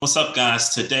What's up, guys?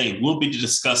 Today we'll be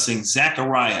discussing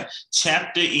Zechariah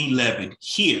chapter 11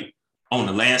 here on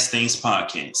the Last Things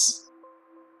podcast.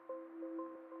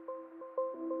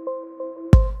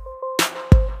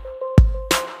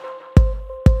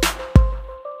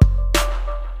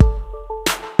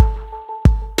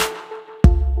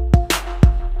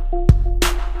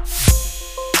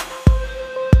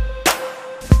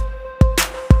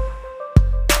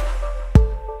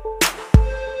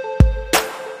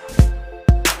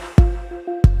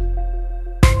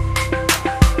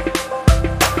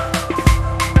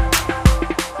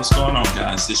 What's going on,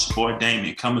 guys? This is your boy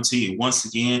Damien coming to you once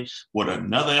again with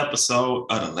another episode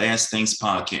of the Last Things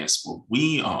podcast, where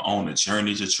we are on a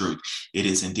journey to truth. It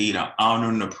is indeed an honor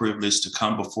and a privilege to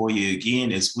come before you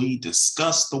again as we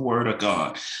discuss the Word of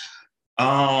God.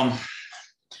 I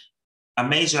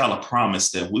made y'all a promise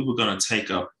that we were going to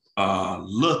take a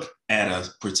look at a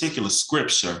particular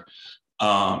scripture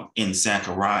in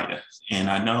Zechariah, and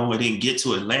I know I didn't get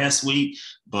to it last week,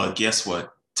 but guess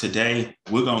what? Today,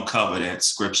 we're going to cover that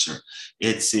scripture.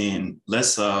 It's in,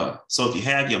 so if you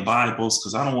have your Bibles,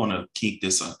 because I don't want to make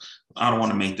this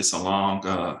a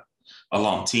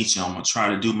long teaching. I'm going to try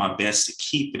to do my best to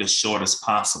keep it as short as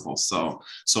possible. So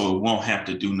it won't have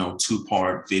to do no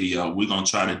two-part video. We're going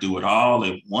to try to do it all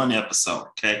in one episode.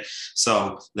 Okay.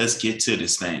 So let's get to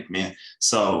this thing, man.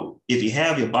 So if you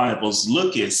have your Bibles,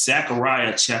 look at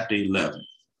Zechariah chapter 11.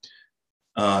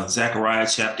 Zechariah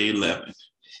chapter 11.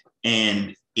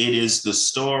 And it is the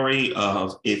story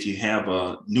of, if you have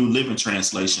a New Living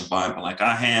Translation Bible like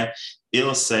I have,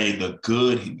 it'll say the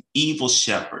good and evil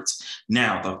shepherds.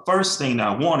 Now, the first thing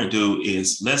I want to do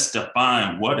is let's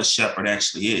define what a shepherd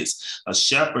actually is. A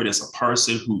shepherd is a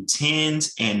person who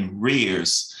tends and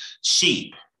rears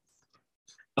sheep.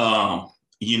 The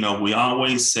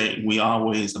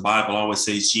Bible always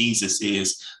says Jesus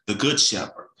is the good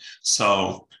shepherd.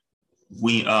 So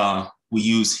we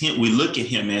use him, we look at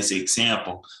him as an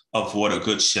example of what a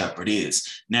good shepherd is.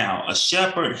 Now, a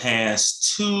shepherd has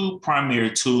two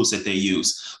primary tools that they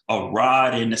use, a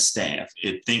rod and a staff.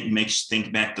 It makes you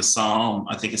think back to Psalm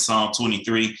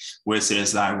 23, where it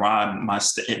says, thy rod and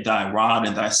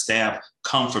thy staff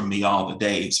comfort me all the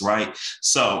days, right?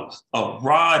 So a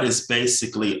rod is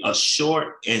basically a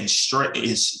short and straight,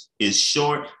 is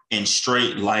short and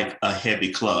straight like a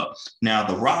heavy club. Now,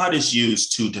 the rod is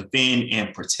used to defend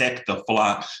and protect the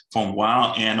flock from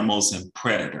wild animals and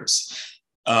predators.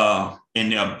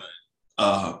 And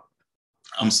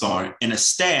a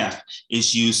staff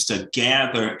is used to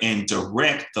gather and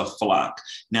direct the flock.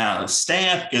 Now, the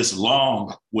staff is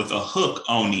long with a hook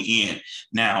on the end.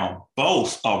 Now,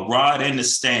 both a rod and a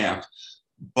staff,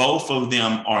 both of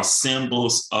them are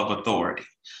symbols of authority.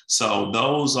 So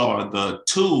those are the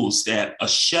tools that a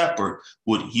shepherd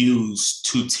would use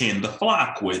to tend the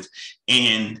flock with.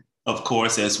 And of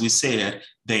course, as we said,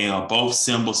 they are both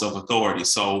symbols of authority.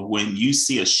 So when you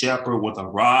see a shepherd with a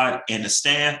rod and a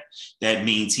staff, that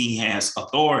means he has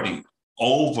authority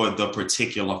over the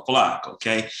particular flock,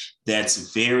 okay?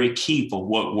 That's very key for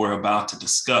what we're about to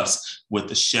discuss with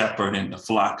the shepherd and the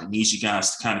flock. I need you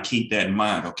guys to kind of keep that in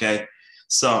mind, okay?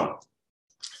 So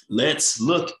let's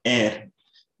look at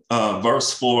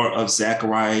verse 4 of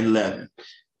Zechariah 11.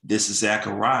 This is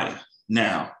Zechariah.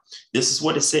 Now, this is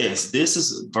what it says. This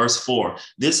is verse 4.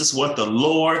 This is what the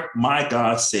Lord my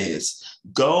God says.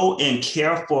 Go and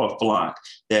care for a flock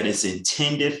that is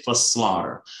intended for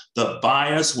slaughter. The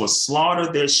buyers will slaughter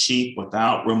their sheep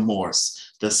without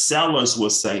remorse. The sellers will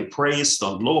say, praise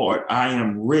the Lord, I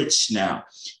am rich now.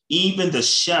 Even the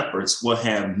shepherds will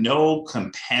have no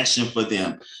compassion for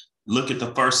them. Look at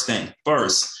the first thing.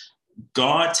 First,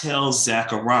 God tells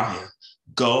Zechariah,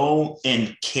 go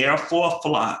and care for a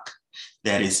flock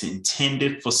that is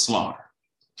intended for slaughter.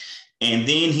 And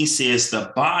then he says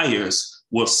the buyers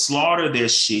will slaughter their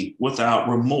sheep without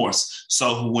remorse.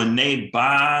 So when they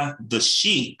buy the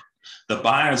sheep, the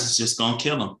buyers is just going to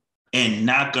kill them and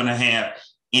not going to have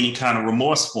any kind of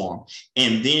remorse for them.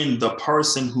 And then the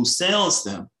person who sells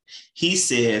them, he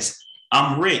says,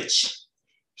 I'm rich.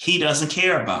 He doesn't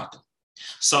care about them.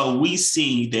 So we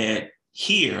see that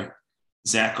here,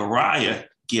 Zechariah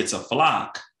gets a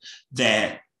flock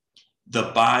that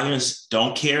the buyers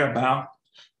don't care about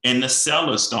and the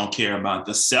sellers don't care about.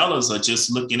 The sellers are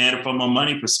just looking at it from a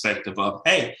money perspective of,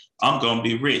 hey, I'm going to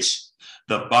be rich.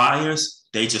 The buyers,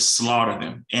 they just slaughter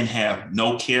them and have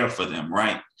no care for them,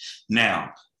 right?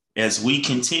 Now, as we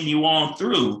continue on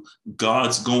through,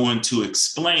 God's going to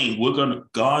explain,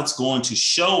 God's going to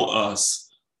show us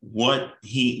what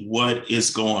is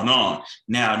going on.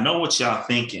 Now, I know what y'all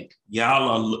thinking.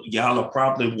 Y'all are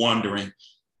probably wondering,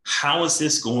 how is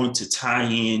this going to tie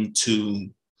into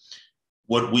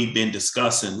what we've been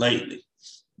discussing lately.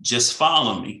 Just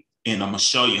follow me, and I'm going to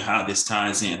show you how this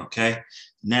ties in, okay?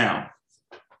 Now,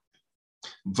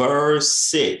 verse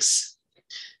 6.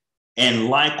 And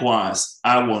likewise,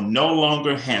 I will no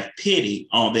longer have pity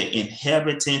on the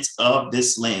inhabitants of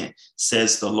this land,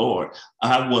 says the Lord.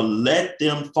 I will let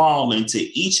them fall into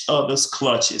each other's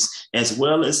clutches, as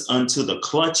well as unto the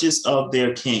clutches of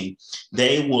their king.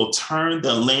 They will turn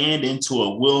the land into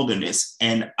a wilderness,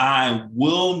 and I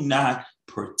will not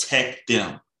protect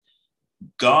them.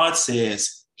 God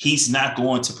says he's not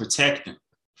going to protect them.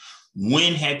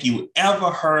 When have you ever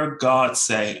heard God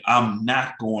say, I'm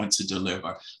not going to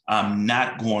deliver, I'm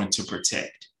not going to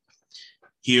protect?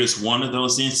 Here's one of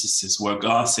those instances where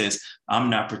God says, I'm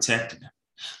not protecting them.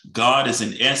 God is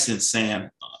in essence saying,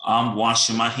 I'm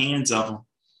washing my hands of them.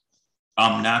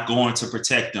 I'm not going to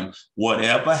protect them.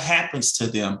 Whatever happens to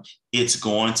them, it's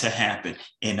going to happen,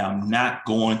 and I'm not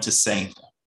going to save them.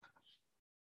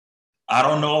 I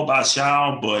don't know about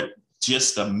y'all, but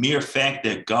just the mere fact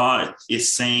that God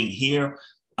is saying here,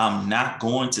 I'm not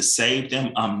going to save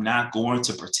them, I'm not going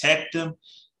to protect them,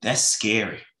 that's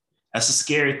scary. That's a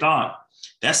scary thought.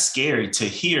 That's scary to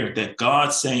hear that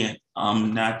God's saying,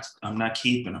 I'm not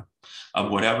keeping them.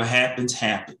 Whatever happens,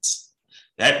 happens.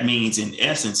 That means, in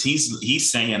essence,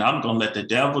 he's saying, I'm going to let the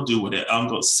devil do with it.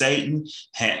 Satan,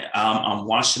 I'm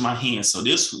washing my hands. So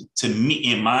this, to me,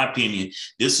 in my opinion,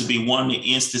 this would be one of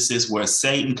the instances where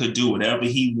Satan could do whatever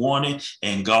he wanted,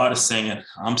 and God is saying,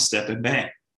 I'm stepping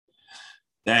back.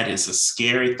 That is a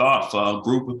scary thought for a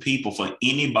group of people, for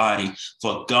anybody,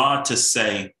 for God to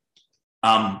say,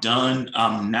 I'm done.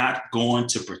 I'm not going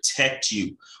to protect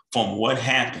you from what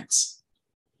happens.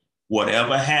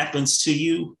 Whatever happens to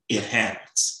you, it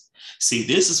happens. See,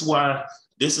 this is why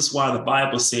the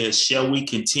Bible says, shall we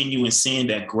continue in sin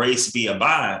that grace be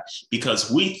abide? Because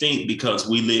we think, because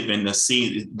we live in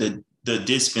the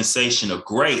dispensation of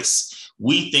grace,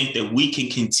 we think that we can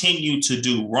continue to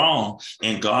do wrong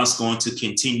and God's going to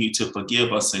continue to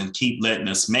forgive us and keep letting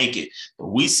us make it.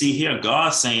 But we see here God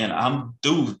saying, I'm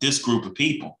through with this group of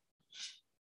people.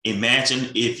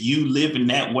 Imagine if you live in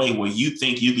that way where you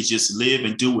think you could just live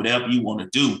and do whatever you want to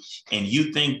do, and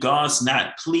you think God's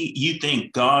not pleased. You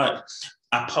think God.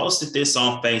 I posted this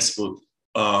on Facebook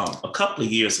a couple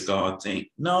of years ago, I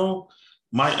think. No,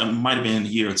 might have been a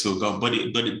year or two ago. But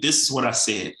this is what I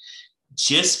said.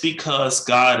 Just because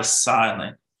God is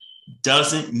silent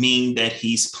doesn't mean that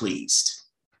he's pleased.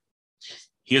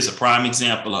 Here's a prime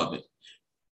example of it.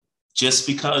 Just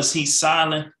because he's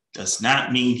silent does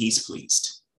not mean he's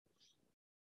pleased.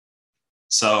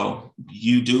 So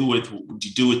you do with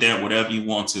that whatever you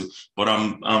want to, but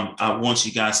I want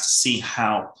you guys to see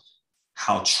how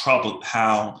troubled,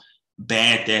 how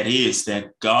bad that is,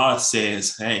 that God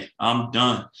says, hey, I'm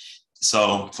done.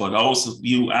 So for those of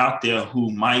you out there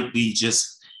who might be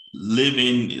just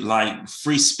living like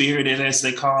free spirited, as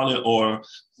they call it, or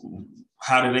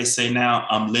how do they say now,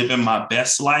 I'm living my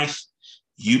best life.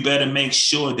 You better make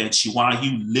sure that while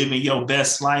you living your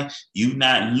best life, you're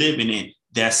not living it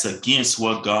that's against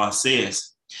what God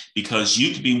says, because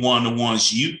you could be one of the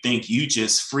ones you think you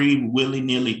just free,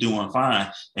 willy-nilly doing fine.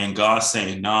 And God's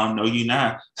saying, no, you're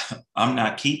not. I'm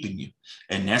not keeping you.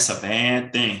 And that's a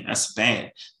bad thing. That's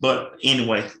bad. But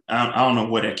anyway, I don't know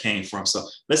where that came from. So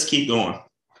let's keep going.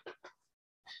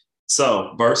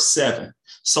 So verse 7.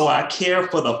 So I care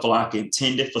for the flock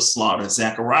intended for slaughter.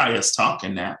 Zechariah is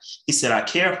talking now. He said, I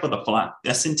care for the flock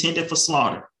that's intended for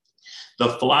slaughter. The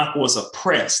flock was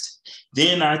oppressed.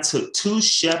 Then I took 2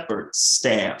 shepherd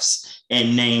staffs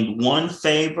and named one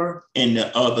favor and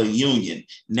the other union.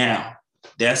 Now,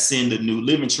 that's in the New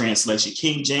Living Translation.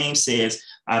 King James says,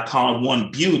 I called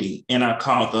one beauty and I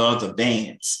called the other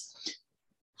bands.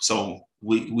 So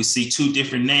we see 2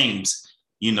 different names.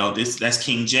 You know, that's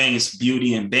King James,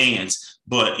 beauty and bands.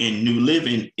 But in New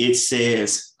Living, it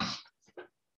says,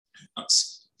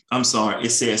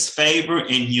 it says favor and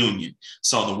union.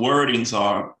 So the wordings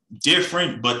are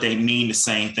different, but they mean the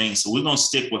same thing. So we're going to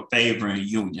stick with favor and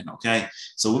union, okay?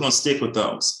 So we're going to stick with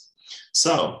those.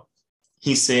 So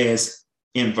he says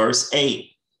in verse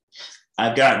 8,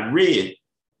 I got rid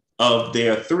of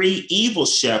their 3 evil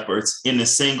shepherds in a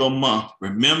single month.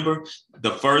 Remember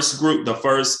the first group,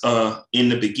 in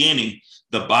the beginning,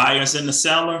 the buyers and the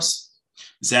sellers?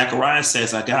 Zechariah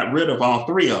says, I got rid of all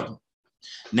 3 of them.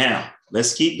 Now,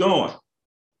 let's keep going.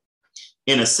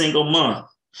 In a single month.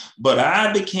 But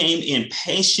I became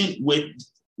impatient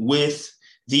with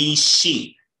these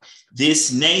sheep,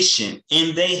 this nation,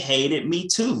 and they hated me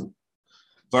too.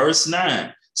 Verse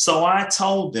 9. So I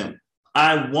told them,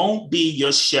 I won't be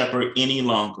your shepherd any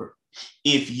longer.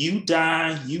 If you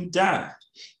die, you die.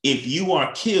 If you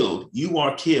are killed, you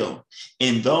are killed,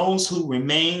 and those who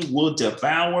remain will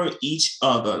devour each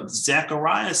other.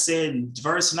 Zechariah said in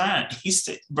verse 9, he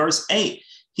said, verse 8,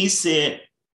 he said,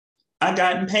 I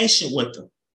got impatient with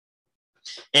them.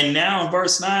 And now in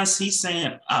verse 9, he's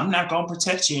saying, I'm not going to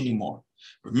protect you anymore.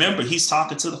 Remember, he's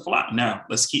talking to the flock. Now,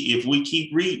 if we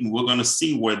keep reading, we're going to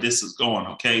see where this is going,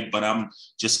 okay? But I'm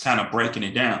just kind of breaking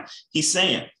it down. He's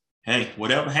saying, hey,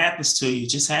 whatever happens to you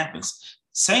just happens.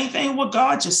 Same thing what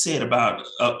God just said about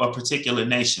a particular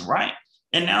nation, right?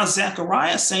 And now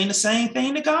Zechariah is saying the same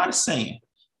thing that God is saying.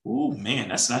 Oh, man,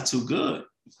 that's not too good.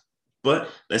 But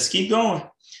let's keep going.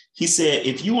 He said,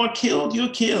 if you are killed, you're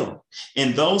killed,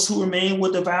 and those who remain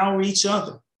will devour each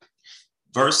other.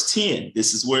 Verse 10,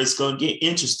 this is where it's going to get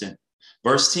interesting.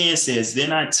 Verse 10 says,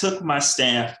 then I took my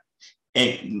staff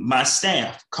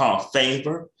called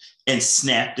favor and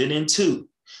snapped it in two,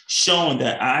 showing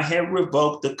that I had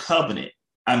revoked the covenant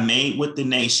I made with the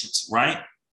nations, right?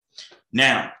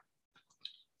 Now,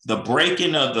 the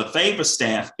breaking of the favor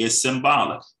staff is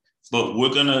symbolic, but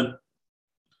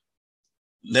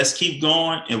let's keep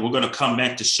going and we're going to come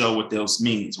back to show what those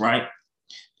means, right?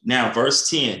 Now, verse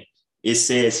 10, it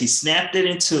says he snapped it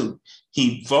in two.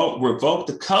 He revoked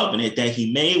the covenant that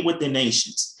he made with the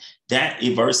nations. That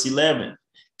in verse 11,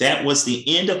 that was the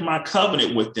end of my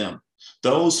covenant with them.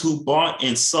 Those who bought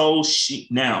and sold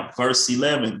sheep. Now, verse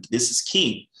 11, this is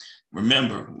key.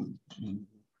 Remember,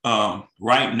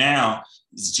 right now,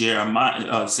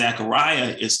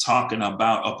 Zechariah is talking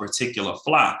about a particular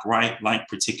flock, right? Like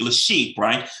particular sheep,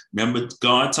 right? Remember,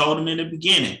 God told him in the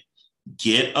beginning,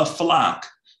 get a flock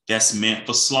that's meant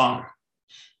for slaughter.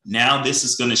 Now this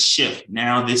is going to shift.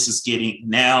 Now this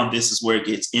is where it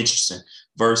gets interesting.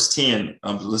 Verse 10,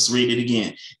 let's read it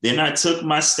again. Then I took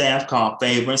my staff called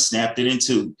favor and snapped it in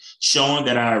two, showing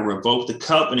that I revoked the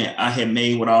covenant I had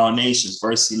made with all nations.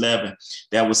 Verse 11,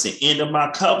 that was the end of my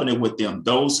covenant with them.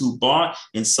 Those who bought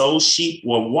and sold sheep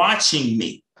were watching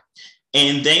me,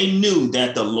 and they knew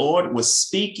that the Lord was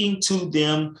speaking to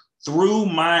them through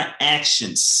my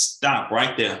actions. Stop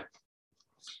right there.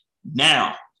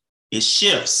 Now it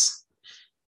shifts.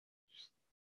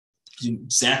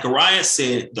 Zechariah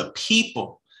said the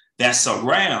people that's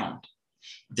around,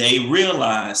 they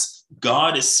realize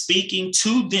God is speaking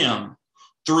to them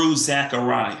through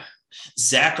Zechariah.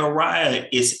 Zechariah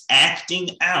is acting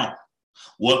out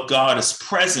what God is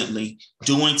presently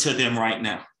doing to them right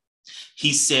now.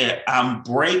 He said, I'm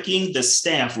breaking the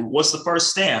staff. What's the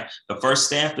first staff? The first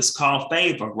staff is called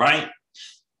favor, right?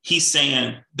 He's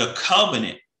saying the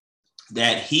covenant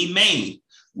that he made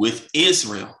with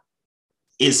Israel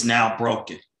is now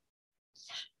broken.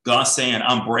 God's saying,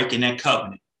 I'm breaking that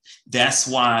covenant. That's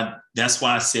why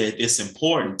I said it's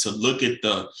important to look at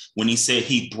when he said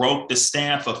he broke the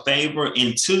staff of favor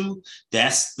in two,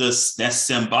 that's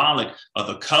symbolic of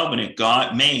the covenant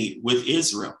God made with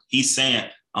Israel. He's saying,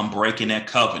 I'm breaking that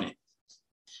covenant.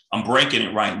 I'm breaking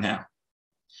it right now.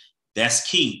 That's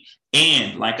key.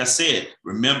 And like I said,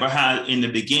 remember how in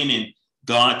the beginning,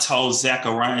 God told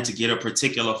Zechariah to get a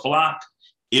particular flock?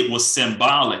 It was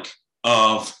symbolic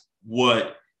of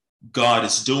what God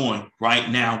is doing right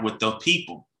now with the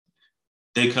people,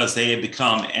 because they had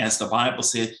become, as the Bible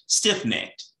said,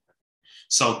 stiff-necked.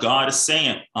 So God is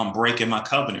saying, I'm breaking my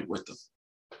covenant with them.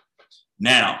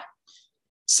 Now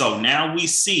we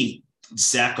see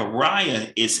Zechariah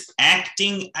is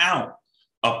acting out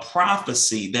a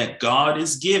prophecy that God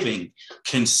is giving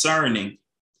concerning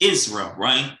Israel,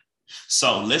 right?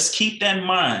 So let's keep that in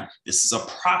mind. This is a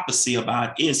prophecy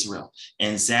about Israel,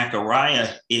 and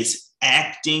Zechariah is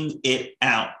acting it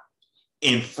out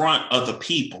in front of the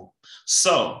people.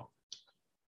 So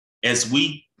as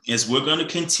we're going to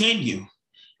continue,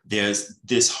 there's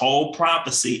this whole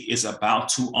prophecy is about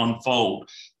to unfold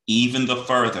even the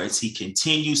further as he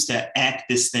continues to act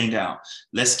this thing out.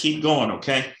 Let's keep going,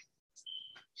 okay?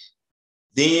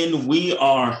 Then we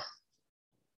are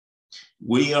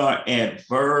at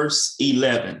verse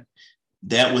 11.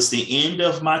 That was the end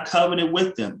of my covenant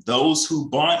with them. Those who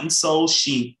bought and sold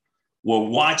sheep were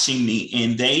watching me,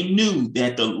 and they knew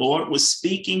that the Lord was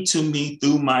speaking to me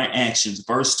through my actions.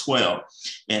 Verse 12.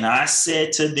 And I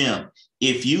said to them,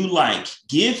 if you like,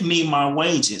 give me my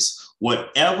wages,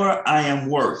 whatever I am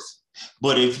worth.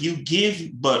 But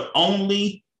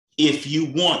only if you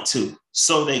want to.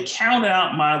 So they counted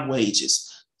out my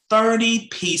wages, 30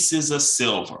 pieces of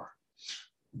silver.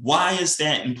 Why is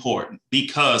that important?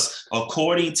 Because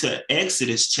according to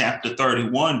Exodus chapter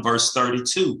 31, verse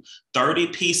 32, 30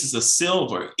 pieces of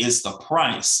silver is the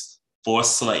price for a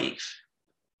slave.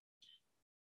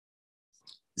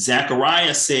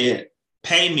 Zechariah said,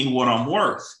 pay me what I'm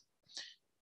worth.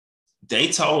 they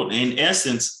told, in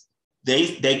essence,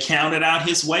 they counted out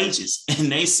his wages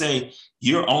and they say,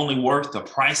 you're only worth the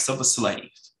price of a slave.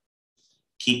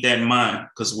 Keep that in mind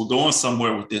because we're going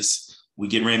somewhere with this. We're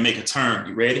getting ready to make a turn.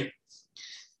 You ready?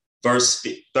 Verse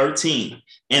 13.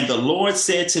 And the Lord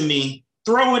said to me,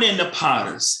 throw it in the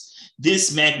potters,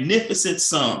 this magnificent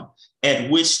sum at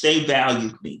which they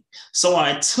valued me. So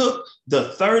I took the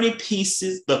 30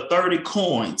 pieces, the 30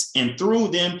 coins, and threw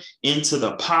them into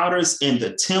the potters in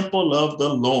the temple of the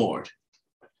Lord.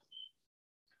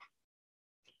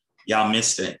 Y'all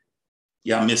missed that.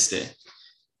 Y'all missed that.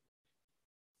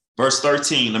 Verse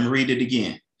 13, let me read it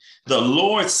again. The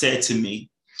Lord said to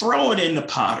me, throw it in the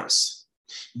potters,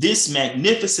 this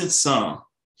magnificent sum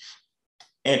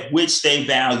at which they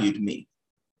valued me.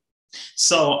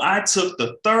 So I took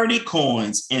the 30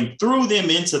 coins and threw them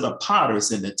into the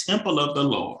potters in the temple of the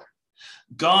Lord.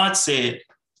 God said,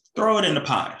 throw it in the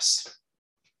potters.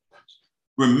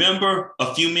 Remember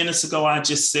a few minutes ago, I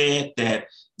just said that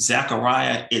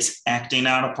Zechariah is acting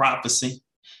out a prophecy.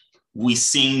 We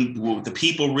seen the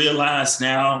people realize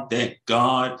now that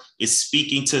God is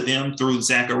speaking to them through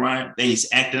Zechariah. He's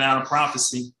acting out a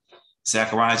prophecy.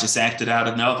 Zechariah just acted out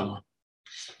another one.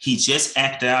 He just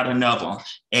acted out another one.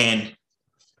 And,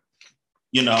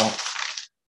 you know,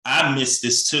 I missed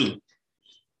this too.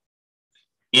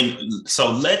 And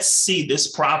so let's see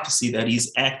this prophecy that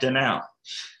he's acting out.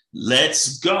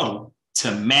 Let's go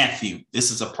to Matthew.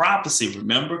 This is a prophecy,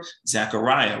 remember?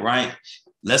 Zechariah, right?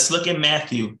 Let's look at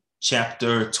Matthew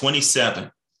chapter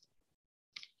 27,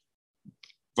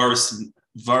 verse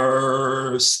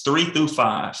 3 through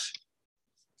 5.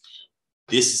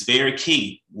 This is very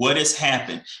key. What has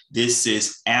happened? This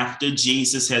is after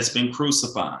Jesus has been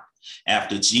crucified.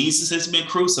 After Jesus has been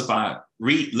crucified,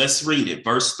 let's read it.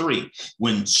 Verse 3.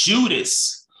 When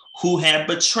Judas, who had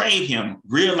betrayed him,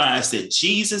 realized that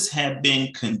Jesus had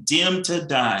been condemned to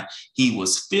die, he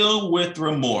was filled with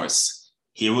remorse.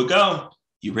 Here we go.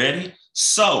 You ready?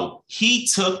 So he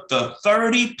took the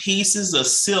 30 pieces of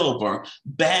silver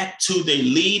back to the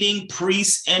leading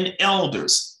priests and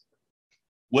elders.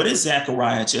 What did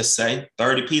Zechariah just say?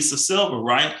 30 pieces of silver,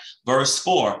 right? Verse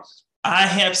 4. I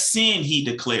have sinned, he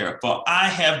declared, for I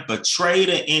have betrayed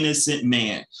an innocent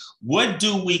man. What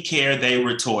do we care? They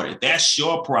retorted. That's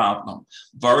your problem.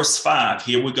 Verse 5,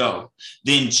 here we go.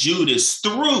 Then Judas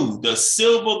threw the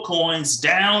silver coins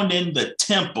down in the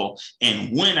temple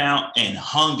and went out and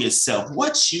hung himself.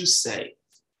 What you say?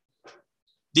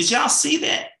 Did y'all see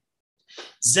that?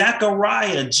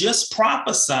 Zechariah just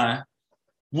prophesied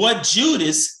what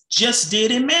Judas just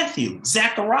did in Matthew.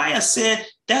 Zechariah said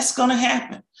that's going to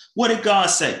happen. What did God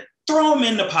say? Throw them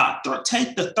in the pot.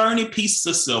 Take the 30 pieces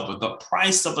of silver, the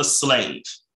price of a slave,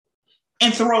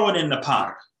 and throw it in the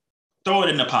pot. Throw it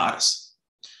in the potters.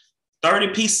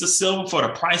 30 pieces of silver for the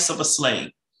price of a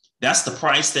slave. That's the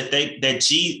price that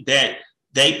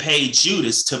they paid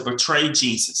Judas to betray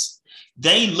Jesus.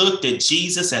 They looked at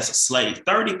Jesus as a slave.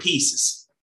 30 pieces.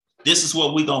 This is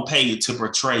what we're going to pay you to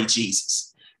betray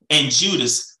Jesus. And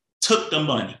Judas took the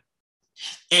money.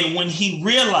 And when he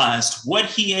realized what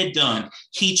he had done,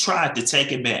 he tried to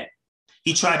take it back.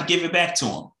 He tried to give it back to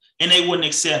him, and they wouldn't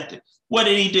accept it. What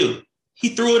did he do? He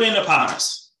threw it in the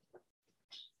potters.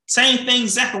 Same thing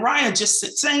Zechariah just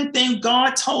said. Same thing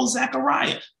God told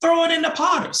Zechariah. Throw it in the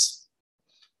potters.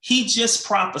 He just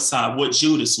prophesied what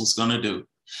Judas was going to do.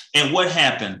 And what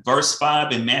happened? Verse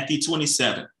 5 in Matthew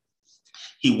 27.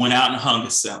 He went out and hung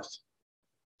himself.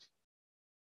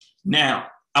 Now,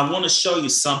 I want to show you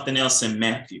something else in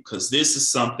Matthew, because this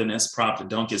is something that's probably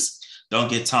don't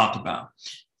get talked about.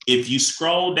 If you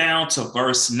scroll down to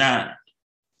verse 9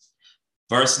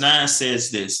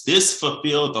 says this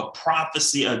fulfilled the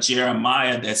prophecy of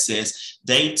Jeremiah that says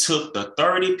they took the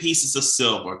 30 pieces of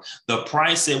silver, the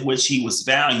price at which he was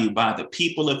valued by the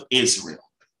people of Israel.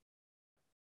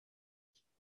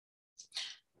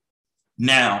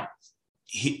 Now,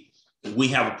 we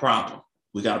have a problem.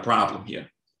 We got a problem here.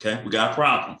 Okay, we got a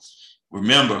problem.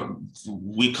 Remember,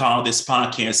 we call this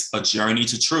podcast A Journey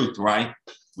to Truth, right?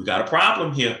 We got a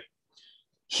problem here.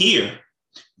 Here,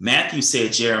 Matthew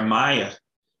said Jeremiah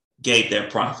gave that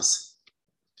prophecy.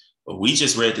 But we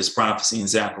just read this prophecy in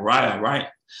Zechariah, right?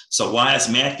 So why is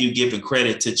Matthew giving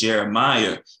credit to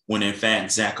Jeremiah when in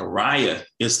fact Zechariah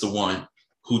is the one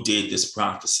who did this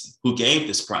prophecy, who gave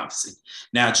this prophecy?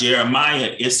 Now,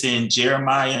 Jeremiah, it's in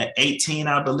Jeremiah 18,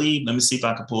 I believe. Let me see if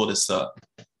I can pull this up.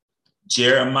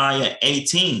 Jeremiah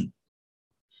 18,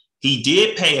 he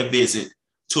did pay a visit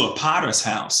to a potter's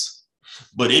house,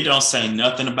 but it don't say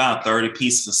nothing about 30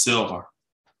 pieces of silver.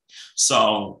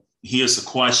 So here's a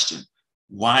question.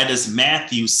 Why does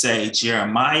Matthew say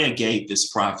Jeremiah gave this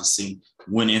prophecy,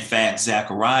 when in fact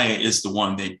Zechariah is the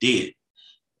one that did?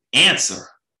 Answer: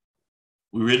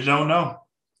 we really don't know.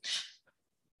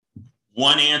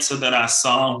 One answer that I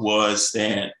saw was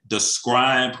that the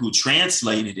scribe who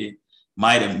translated it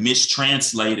might have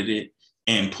mistranslated it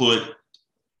and put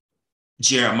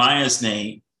Jeremiah's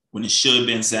name when it should have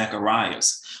been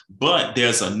Zechariah's. But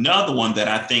there's another one that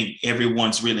I think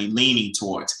everyone's really leaning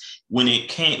towards. When it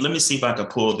came, let me see if I can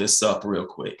pull this up real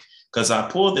quick, because I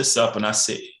pulled this up and I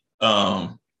said,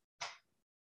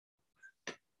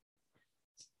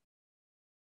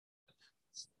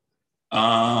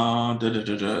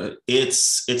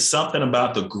 it's something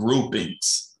about the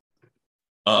groupings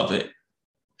of it.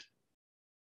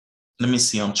 Let me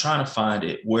see, I'm trying to find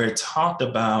it, where it talked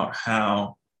about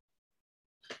how,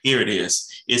 here it is.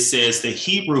 It says the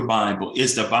Hebrew Bible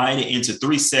is divided into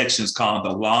 3 sections called the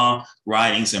Law,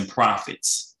 Writings, and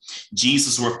Prophets.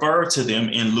 Jesus referred to them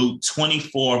in Luke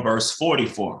 24, verse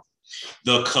 44.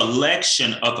 The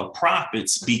collection of the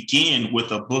prophets begin with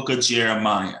the book of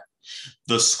Jeremiah.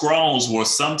 The scrolls were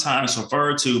sometimes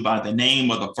referred to by the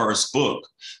name of the first book,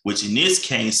 which in this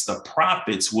case, the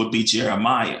prophets would be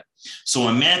Jeremiah. So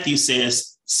when Matthew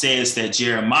says that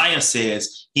Jeremiah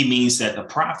says, he means that the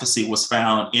prophecy was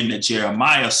found in the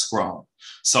Jeremiah scroll.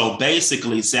 So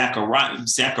basically,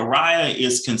 Zechariah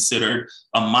is considered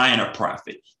a minor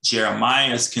prophet.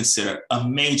 Jeremiah is considered a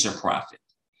major prophet.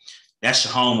 That's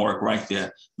your homework right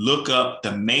there. Look up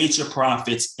the major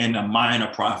prophets and the minor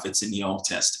prophets in the Old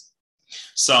Testament.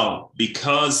 So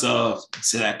because of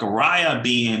Zechariah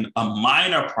being a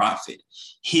minor prophet,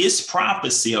 his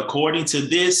prophecy, according to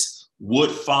this,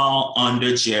 would fall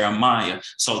under Jeremiah.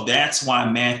 So that's why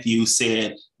Matthew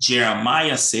said,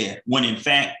 Jeremiah said, when in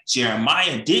fact,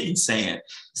 Jeremiah didn't say it,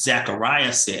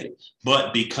 Zechariah said it.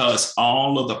 But because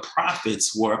all of the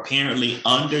prophets were apparently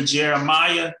under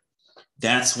Jeremiah,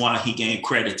 that's why he gave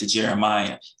credit to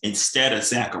Jeremiah instead of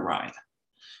Zechariah,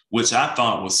 which I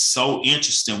thought was so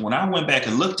interesting. When I went back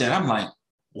and looked at it, I'm like,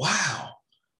 wow,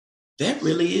 that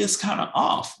really is kind of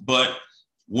off. But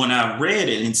when I read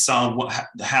it and saw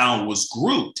how it was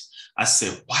grouped, I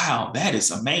said, wow, that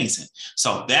is amazing.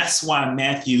 So that's why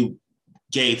Matthew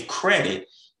gave credit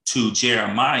to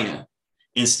Jeremiah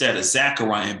instead of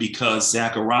Zechariah, because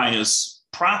Zechariah's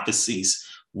prophecies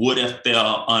would have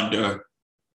fell under,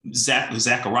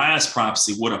 Zechariah's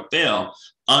prophecy would have fell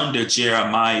under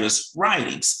Jeremiah's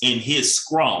writings in his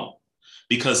scroll,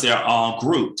 because they're all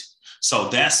grouped. So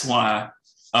that's why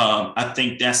I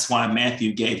think that's why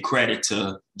Matthew gave credit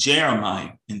to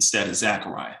Jeremiah instead of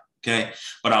Zechariah. Okay.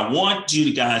 But I want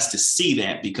you guys to see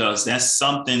that, because that's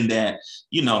something that,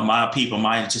 you know, my people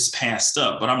might have just passed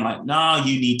up. But I'm like, no,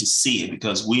 you need to see it,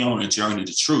 because we on a journey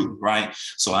to truth, right?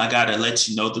 So I got to let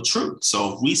you know the truth.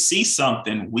 So if we see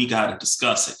something, we got to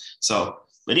discuss it. So,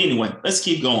 but anyway, let's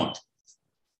keep going.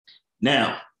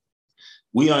 Now,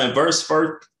 we are in verse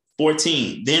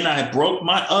 14. Then I broke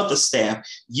my other staff,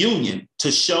 union,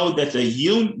 to show that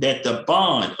the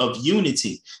bond of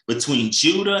unity between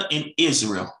Judah and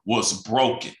Israel was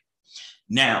broken.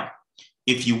 Now,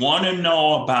 if you want to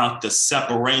know about the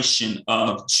separation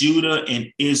of Judah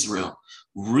and Israel,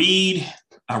 read,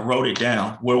 I wrote it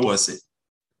down. Where was it?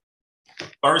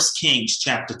 1 Kings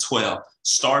chapter 12.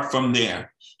 Start from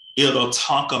there. It'll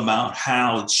talk about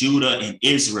how Judah and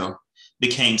Israel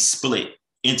became split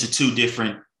into two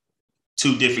different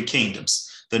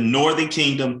kingdoms, the northern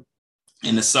kingdom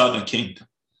and the southern kingdom.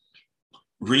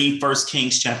 Read 1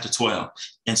 Kings chapter 12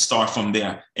 and start from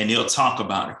there, and it'll talk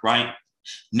about it, right?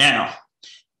 Now,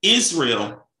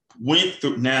 Israel went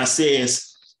through, now it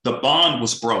says the bond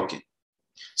was broken.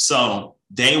 So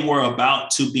they were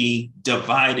about to be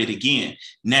divided again.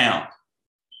 Now,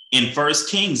 in 1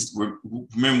 Kings,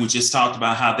 remember we just talked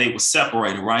about how they were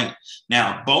separated, right?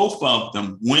 Now, both of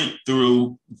them went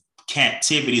through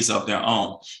captivities of their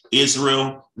own.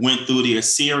 Israel went through the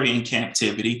Assyrian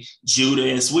captivity. Judah,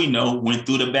 as we know, went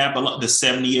through the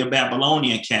 70-year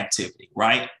Babylonian captivity,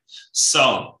 right?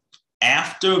 So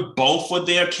after both of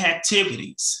their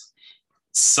captivities,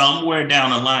 somewhere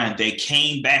down the line, they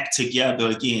came back together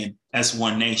again as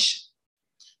one nation.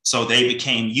 So they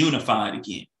became unified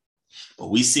again. But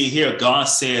we see here, God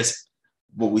says,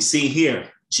 what we see here,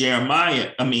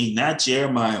 not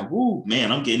Jeremiah. Woo,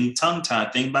 man, I'm getting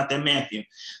tongue-tied thinking about that Matthew.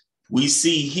 We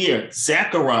see here,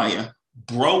 Zechariah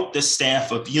broke the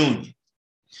staff of union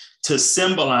to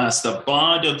symbolize the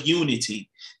bond of unity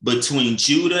between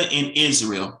Judah and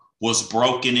Israel was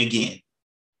broken again.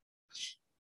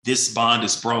 This bond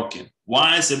is broken.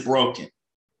 Why is it broken?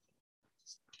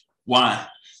 Why?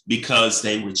 Because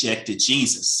they rejected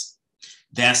Jesus.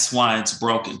 That's why it's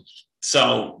broken.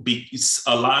 So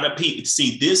a lot of people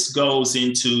see this goes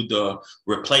into the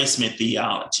replacement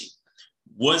theology.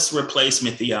 What's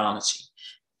replacement theology?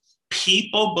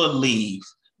 People believe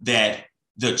that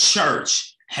the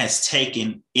church has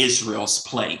taken Israel's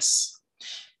place.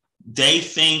 They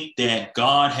think that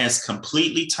God has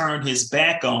completely turned his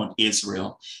back on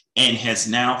Israel and has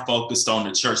now focused on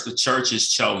the church. The church is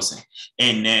chosen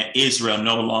and that Israel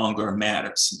no longer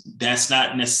matters. That's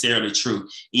not necessarily true,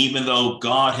 even though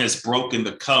God has broken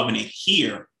the covenant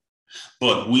here.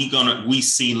 But we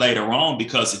see later on,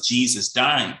 because of Jesus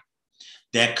dying,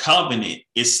 that covenant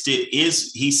he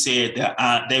said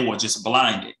that they were just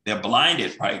blinded. They're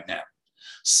blinded right now.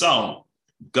 So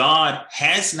God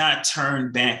has not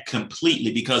turned back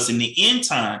completely, because in the end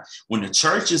time, when the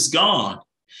church is gone,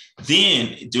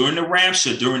 then during the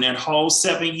rapture, during that whole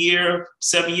 7 year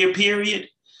period,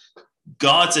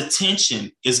 God's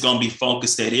attention is going to be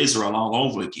focused at Israel all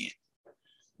over again.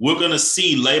 We're going to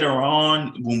see later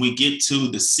on, when we get to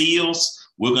the seals,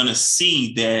 we're going to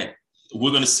see that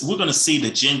we're going to see the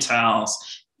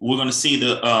Gentiles. We're going to see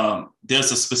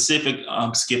there's a specific,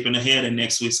 I'm skipping ahead in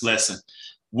next week's lesson.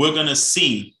 We're going to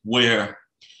see where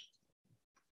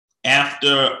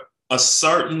after a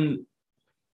certain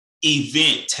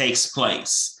event takes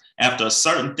place, after a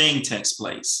certain thing takes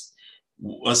place,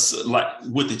 like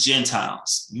with the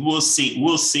Gentiles, we'll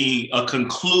see a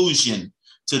conclusion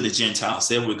to the Gentiles.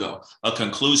 There we go. A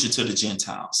conclusion to the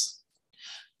Gentiles.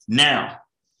 Now,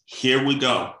 here we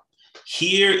go.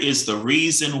 Here is the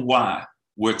reason why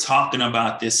we're talking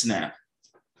about this now.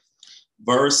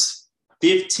 Verse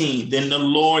 15, then the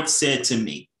Lord said to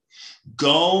me,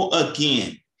 go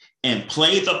again and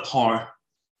play the part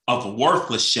of a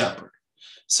worthless shepherd.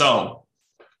 So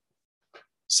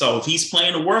if he's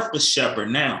playing a worthless shepherd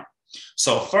now,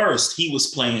 so first he was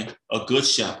playing a good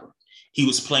shepherd. He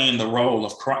was playing the role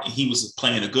of Christ. He was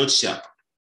playing a good shepherd.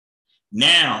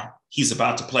 Now he's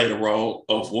about to play the role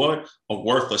of what? A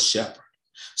worthless shepherd.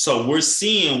 So we're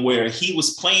seeing where he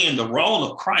was playing the role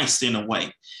of Christ in a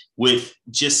way, with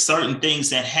just certain things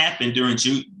that happened during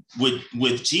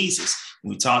with Jesus.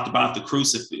 We talked about the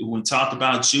crucifixion. We talked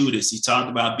about Judas. He talked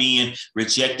about being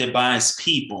rejected by his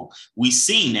people. We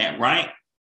seen that, right?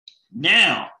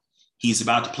 Now he's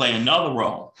about to play another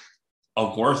role,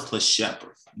 a worthless shepherd.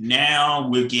 Now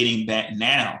we're getting back.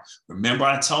 Now, remember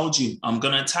I told you, I'm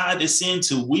going to tie this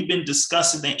into, we've been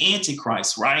discussing the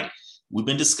Antichrist, right? We've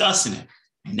been discussing it.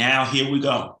 Now here we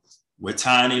go. We're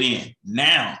tying it in.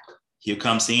 Now, here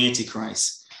comes the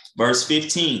Antichrist. Verse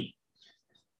 15,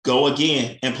 go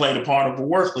again and play the part of a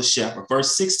worthless shepherd.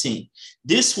 Verse 16,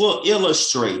 this will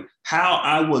illustrate how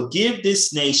I will give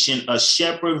this nation a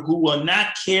shepherd who will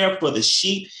not care for the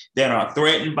sheep that are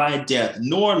threatened by death,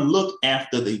 nor look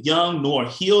after the young, nor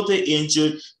heal the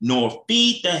injured, nor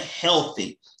feed the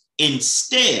healthy.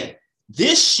 Instead,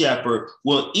 this shepherd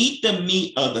will eat the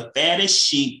meat of the fattest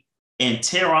sheep and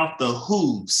tear off the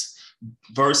hooves.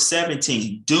 Verse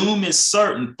 17, doom is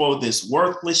certain for this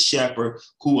worthless shepherd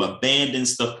who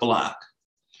abandons the flock.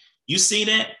 You see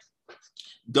that?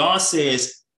 God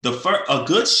says a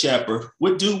good shepherd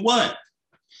would do what?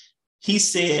 He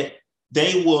said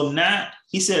they will not.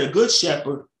 He said a good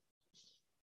shepherd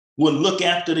would look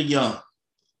after the young.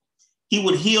 He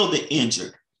would heal the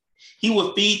injured. He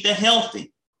would feed the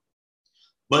healthy.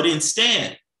 But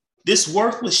instead, this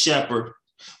worthless shepherd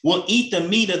will eat the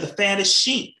meat of the fattest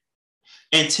sheep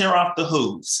and tear off the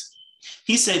hooves.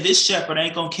 He said this shepherd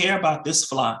ain't going to care about this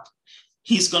flock.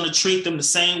 He's going to treat them the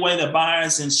same way the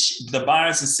buyers and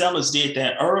sellers did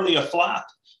that earlier flock.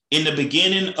 In the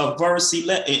beginning of verse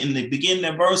 11, in the beginning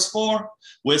of verse 4,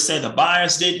 where it said the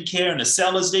buyers didn't care and the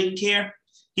sellers didn't care,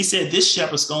 he said this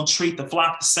shepherd's going to treat the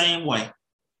flock the same way.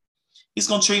 He's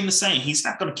going to treat them the same. He's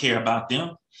not going to care about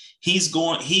them. He's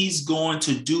going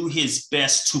to do his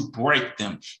best to break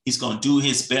them. He's going to do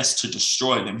his best to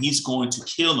destroy them. He's going to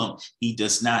kill them. He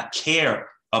does not care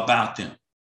about them.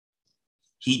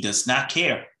 He does not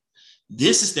care.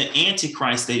 This is the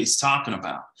Antichrist that he's talking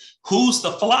about. Who's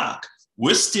the flock?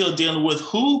 We're still dealing with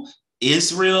who?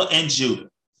 Israel and Judah.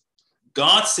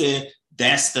 God said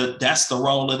that's the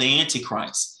role of the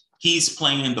Antichrist. He's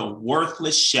playing the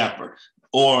worthless shepherd,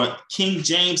 or King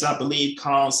James, I believe,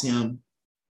 calls him.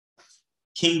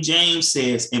 King James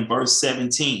says in verse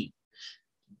 17,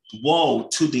 woe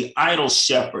to the idle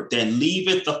shepherd that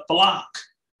leaveth the flock.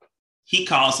 He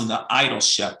calls him the idle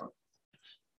shepherd.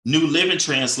 New Living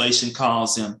Translation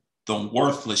calls him the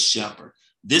worthless shepherd.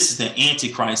 This is the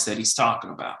Antichrist that he's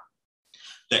talking about.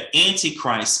 The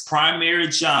Antichrist's primary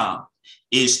job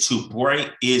is to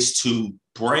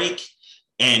break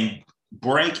and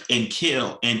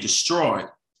kill and destroy.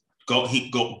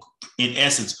 In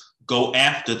essence, go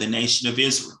after the nation of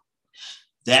Israel.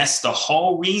 That's the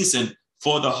whole reason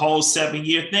for the whole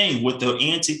 7-year thing with the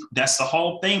that's the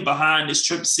whole thing behind this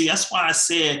trip. See, that's why I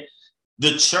said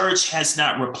the church has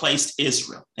not replaced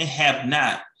Israel. They have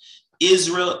not.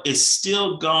 Israel is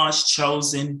still God's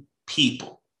chosen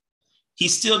people. They're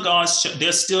still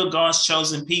God's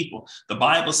chosen people. The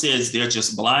Bible says they're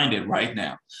just blinded right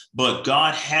now, but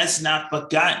God has not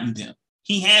forgotten them.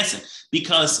 He hasn't,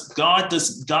 because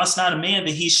God's not a man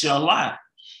that he shall lie.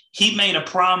 He made a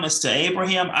promise to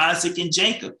Abraham, Isaac, and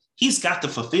Jacob. He's got to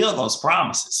fulfill those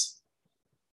promises.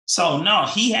 So no,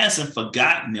 he hasn't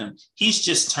forgotten them. He's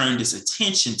just turned his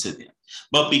attention to them.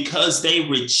 But because they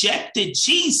rejected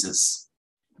Jesus,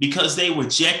 because they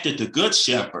rejected the good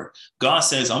shepherd, God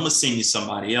says, I'm going to send you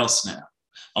somebody else now.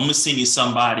 I'm going to send you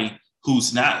somebody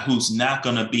who's not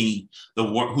going to be the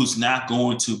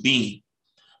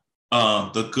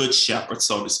good shepherd,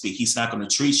 so to speak. He's not going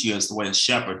to treat you as the way a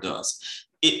shepherd does.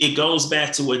 It goes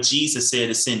back to what Jesus said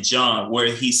in St. John,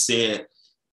 where he said,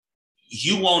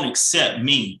 you won't accept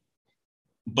me,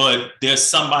 but there's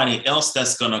somebody else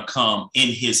that's going to come in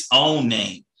his own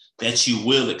name that you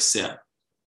will accept.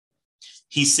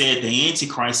 He said the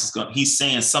Antichrist is going, he's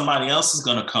saying somebody else is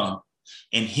going to come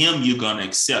and him you're going to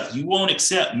accept. You won't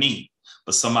accept me,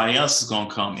 but somebody else is going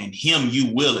to come and him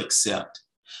you will accept.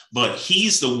 But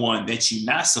he's the one that you're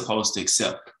not supposed to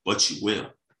accept, but you will.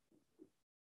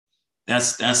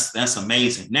 That's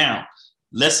amazing. Now,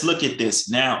 let's look at this.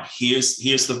 Now, here's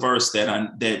the verse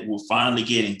that we're finally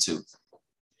getting to.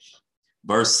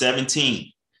 Verse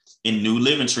 17 in New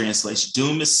Living Translation.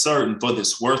 Doom is certain for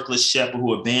this worthless shepherd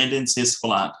who abandons his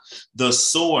flock. The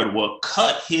sword will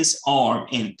cut his arm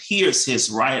and pierce his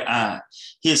right eye.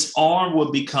 His arm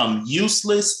will become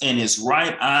useless and his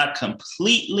right eye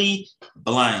completely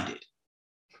blinded.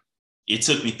 It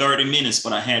took me 30 minutes,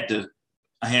 but I had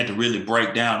to really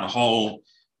break down the whole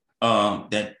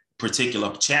that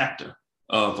particular chapter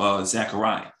of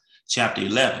Zechariah, chapter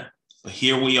 11. But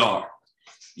here we are.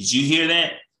 Did you hear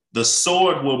that? The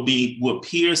sword will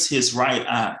pierce his right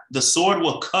eye. The sword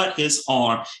will cut his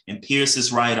arm and pierce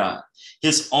his right eye.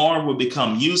 His arm will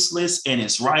become useless and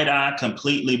his right eye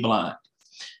completely blind.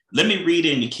 Let me read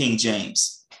it in the King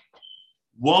James.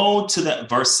 Woe to the,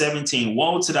 verse 17,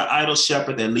 woe to the idle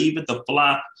shepherd that leaveth the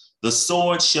flock. The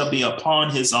sword shall be upon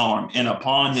his arm and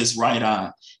upon his right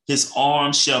eye. His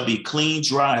arm shall be clean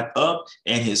dried up,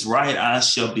 and his right eye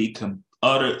shall be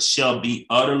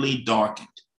utterly darkened.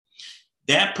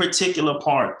 That particular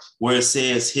part where it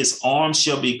says his arm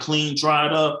shall be clean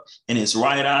dried up and his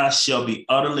right eye shall be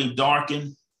utterly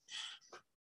darkened,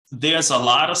 there's a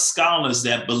lot of scholars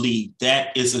that believe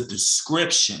that is a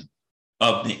description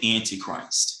of the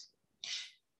Antichrist.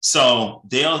 So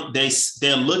they'll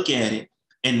look at it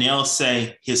and they'll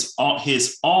say his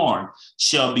arm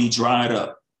shall be dried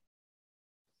up.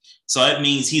 So that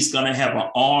means he's going to have an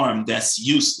arm that's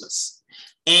useless,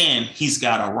 and he's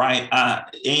got a right eye,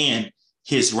 and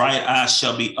his right eye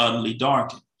shall be utterly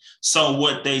darkened. So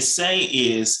what they say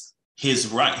is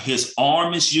his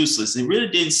arm is useless. It really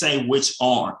didn't say which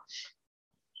arm.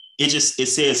 It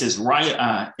says his right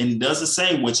eye, and it doesn't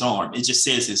say which arm. It just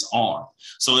says his arm.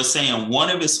 So it's saying one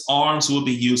of his arms will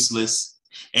be useless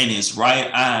and his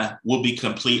right eye will be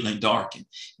completely darkened,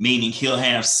 meaning he'll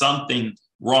have something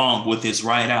wrong with his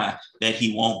right eye that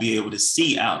he won't be able to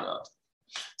see out of.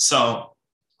 So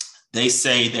they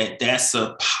say that that's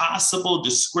a possible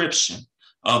description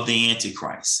of the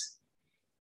Antichrist.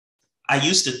 I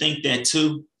used to think that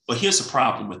too, but here's the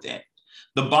problem with that.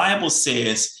 The Bible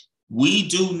says we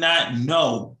do not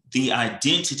know the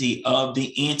identity of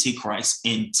the Antichrist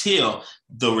until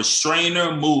the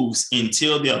restrainer moves,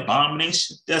 until the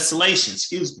abomination, desolation,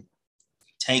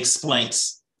 takes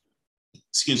place.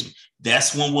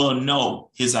 That's when we'll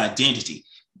know his identity,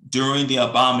 during the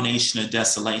abomination of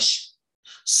desolation.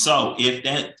 So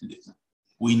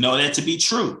we know that to be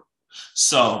true.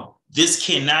 So this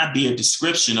cannot be a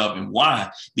description of him.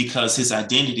 Why? Because his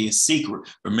identity is secret.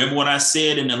 Remember what I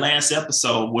said in the last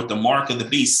episode with the mark of the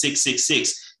beast,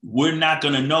 666. We're not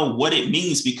going to know what it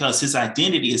means because his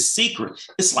identity is secret.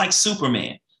 It's like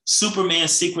Superman.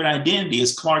 Superman's secret identity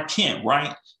is Clark Kent,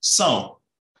 right? So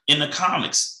in the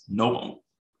comics,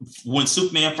 when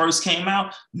Superman first came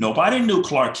out, nobody knew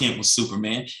Clark Kent was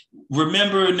Superman.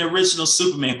 Remember in the original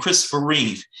Superman, Christopher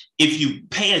Reeve, if you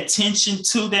pay attention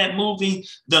to that movie,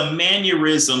 the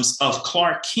mannerisms of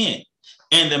Clark Kent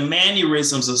and the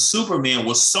mannerisms of Superman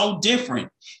was so different,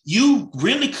 you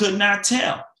really could not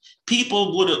tell.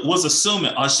 People was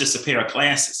assuming, oh, it's just a pair of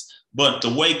glasses. But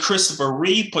the way Christopher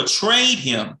Reeve portrayed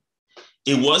him,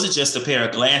 it wasn't just a pair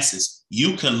of glasses.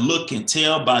 You can look and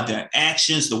tell by their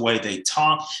actions, the way they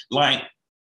talk. Like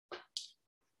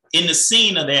in the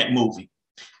scene of that movie,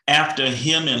 after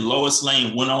him and Lois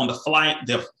Lane went on the flight,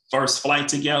 their first flight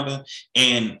together,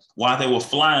 and while they were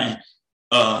flying,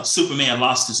 Superman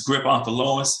lost his grip off of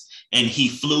Lois, and he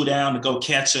flew down to go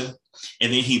catch her,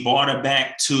 and then he brought her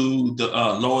back to the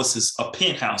Lois's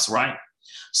penthouse, right?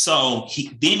 So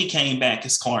then he came back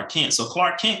as Clark Kent. So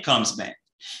Clark Kent comes back,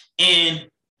 and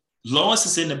Lois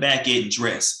is in the back getting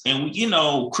dressed. And, you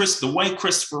know, the way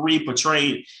Christopher Reeve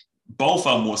portrayed both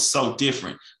of them was so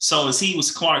different. So as he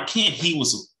was Clark Kent, he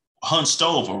was hunched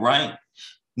over, right?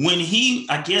 When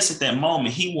I guess at that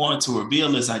moment, he wanted to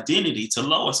reveal his identity to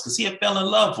Lois because he had fell in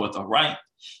love with her, right?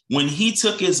 When he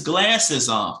took his glasses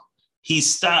off, he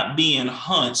stopped being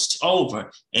hunched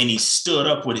over and he stood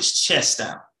up with his chest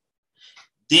out.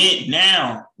 Then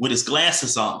now, with his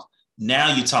glasses off,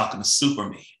 now you're talking to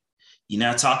Superman. You're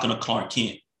not talking to Clark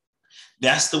Kent.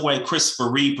 That's the way Christopher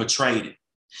Reeve portrayed it.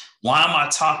 Why am I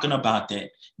talking about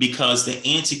that? Because the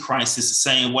Antichrist is the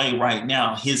same way right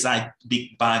now.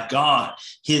 By God,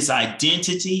 his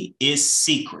identity is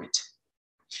secret.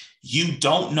 You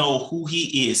don't know who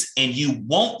he is, and you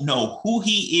won't know who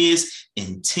he is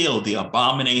until the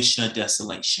abomination of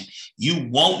desolation. You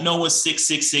won't know what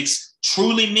 666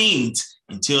 truly means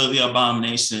until the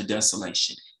abomination of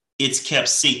desolation. It's kept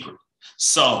secret.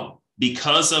 So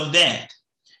because of that,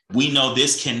 we know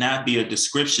this cannot be a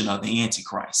description of the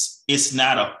Antichrist. It's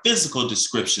not a physical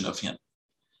description of him.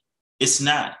 It's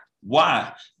not.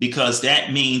 Why? Because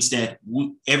that means that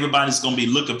everybody's going to be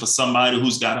looking for somebody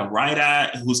who's got a right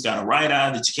eye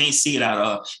that you can't see it out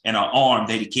of, and an arm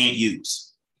that he can't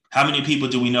use. How many people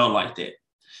do we know like that?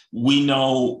 We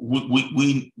know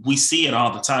we see it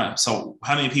all the time. So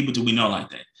how many people do we know like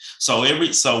that? So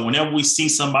whenever we see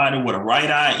somebody with a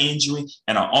right eye injury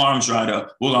and an arm's right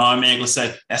up, we're going to automatically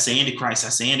say, that's the Antichrist,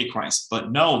 that's the Antichrist.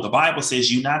 But no, the Bible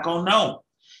says you're not going to know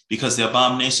because the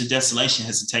abomination of desolation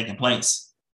hasn't taken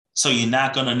place. So you're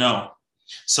not going to know.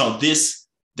 So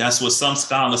that's what some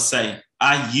scholars say.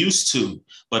 I used to,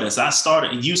 but as I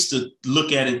used to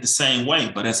look at it the same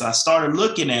way. But as I started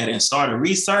looking at it and started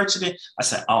researching it, I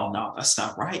said, oh, no, that's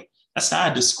not right. That's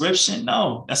not a description.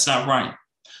 No, that's not right.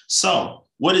 So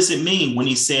what does it mean when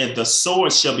he said the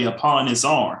sword shall be upon his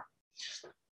arm?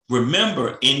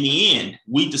 Remember, in the end,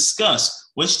 we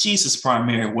discussed what's Jesus'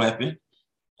 primary weapon?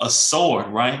 A sword,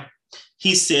 right?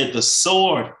 He said the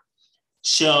sword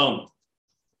shall,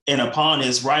 and upon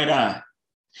his right eye.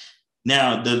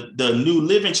 Now, the New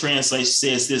Living Translation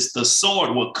says this, the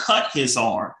sword will cut his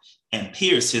arm and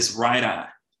pierce his right eye.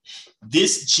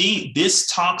 This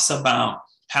talks about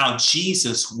how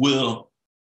Jesus will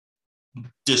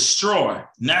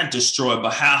not destroy,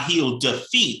 but how he'll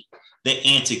defeat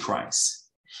the Antichrist.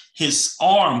 His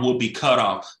arm will be cut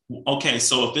off. Okay,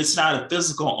 so if it's not a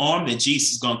physical arm that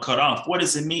Jesus is going to cut off, what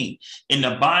does it mean? In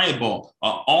the Bible,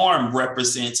 an arm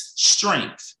represents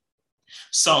strength.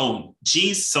 So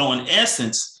in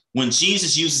essence, when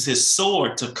Jesus uses his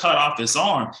sword to cut off his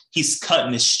arm, he's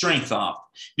cutting his strength off.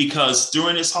 Because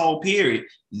during this whole period,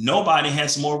 nobody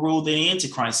has more rule than the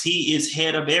Antichrist. He is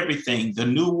head of everything. The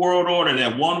new world order,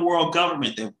 that one world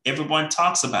government that everyone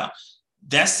talks about,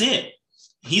 that's it.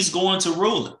 He's going to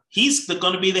rule it. He's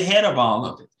going to be the head of all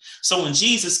of it. So when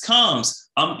Jesus comes,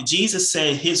 Jesus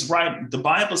said the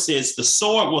Bible says the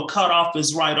sword will cut off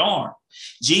his right arm.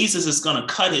 Jesus is going to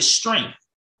cut his strength.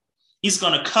 He's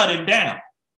going to cut him down.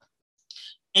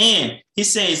 And he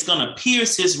said he's going to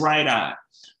pierce his right eye.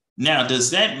 Now,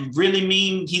 does that really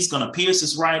mean he's going to pierce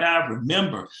his right eye?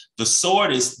 Remember, the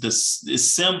sword is the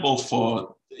symbol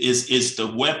for is the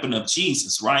weapon of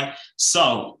Jesus, right?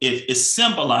 So if it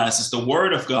symbolizes the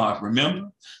word of God,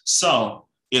 remember? So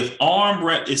if arm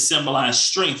is symbolized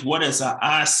strength, what does an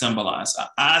eye symbolize? An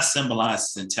eye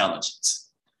symbolizes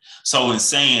intelligence. So in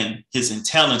saying his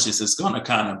intelligence is going to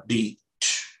kind of be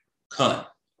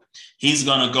cut, he's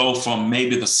going to go from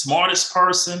maybe the smartest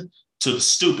person to the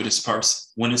stupidest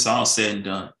person when it's all said and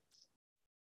done.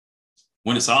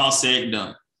 When it's all said and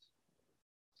done.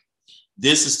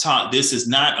 This is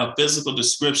not a physical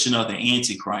description of the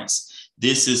Antichrist.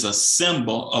 This is a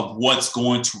symbol of what's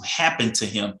going to happen to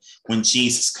him when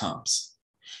Jesus comes.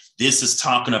 This is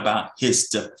talking about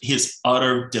his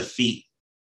utter defeat.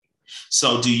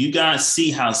 So do you guys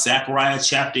see how Zechariah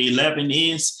chapter 11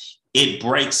 is?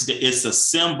 It's a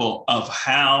symbol of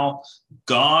how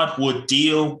God would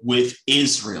deal with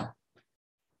Israel,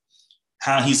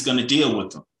 how he's going to deal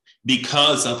with them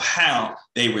because of how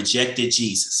they rejected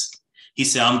Jesus. He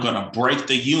said, I'm going to break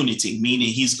the unity, meaning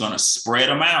he's going to spread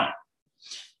them out.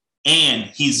 And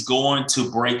he's going to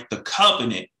break the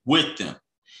covenant with them.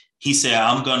 He said,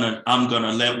 I'm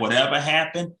gonna let whatever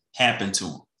happen to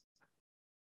them.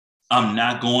 I'm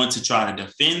not going to try to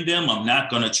defend them. I'm not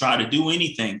going to try to do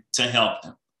anything to help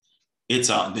them. It's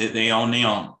they on their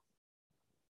own.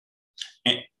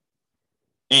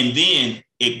 And then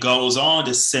it goes on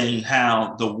to say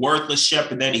how the worthless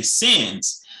shepherd that he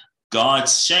sends,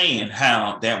 God's saying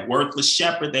how that worthless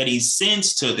shepherd that he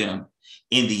sends to them,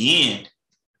 in the end,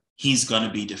 he's going to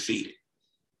be defeated.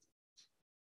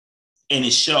 And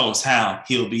it shows how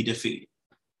he'll be defeated.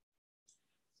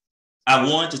 I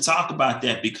wanted to talk about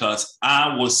that because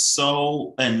I was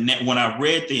so, and when I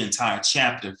read the entire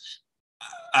chapter,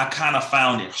 I kind of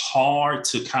found it hard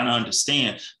to kind of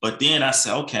understand. But then I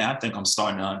said, okay, I think I'm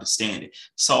starting to understand it.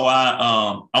 So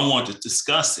I wanted to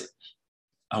discuss it.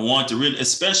 I want to really,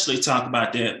 especially talk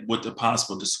about that with the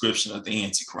possible description of the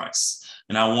Antichrist.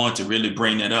 And I want to really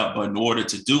bring that up. But in order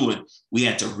to do it, we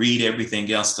had to read everything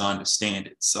else to understand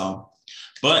it. So,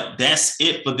 but that's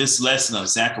it for this lesson of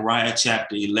Zechariah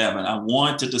chapter 11. I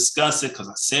wanted to discuss it because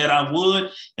I said I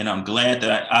would, and I'm glad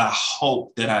that I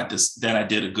hope that I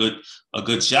did a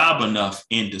good job enough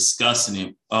in discussing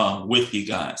it with you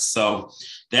guys. So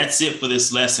that's it for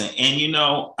this lesson. And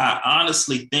I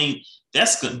honestly think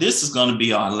this is going to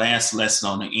be our last lesson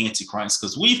on the Antichrist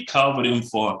because we've covered him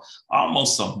for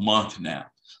almost a month now.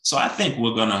 So I think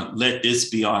we're going to let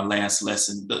this be our last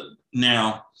lesson.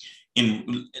 Now,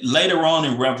 later on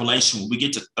in Revelation, when we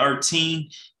get to 13,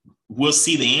 we'll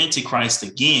see the Antichrist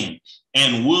again,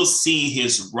 and we'll see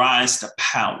his rise to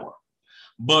power.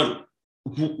 But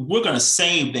we're going to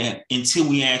save that until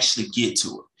we actually get to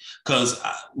it, because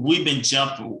we've been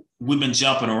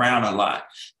jumping around a lot,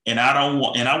 and I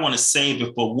want to save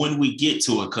it for when we get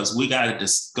to it, because we got to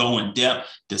just go in depth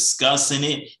discussing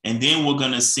it, and then we're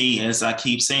going to see, as I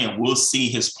keep saying, we'll see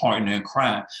his partner in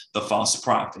crime, the false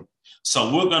prophet.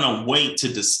 So we're going to wait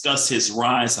to discuss his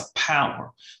rise of power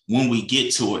when we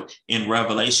get to it in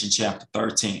Revelation chapter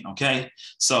 13. Okay.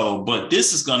 So, but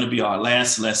this is going to be our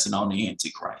last lesson on the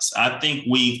Antichrist. I think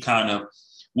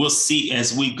we'll see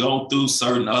as we go through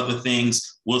certain other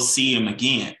things, we'll see him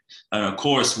again. And of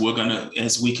course,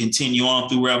 as we continue on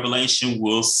through Revelation,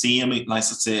 we'll see him, like I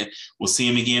said, we'll see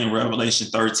him again in Revelation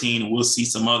 13, and we'll see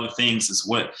some other things as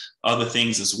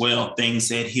well, things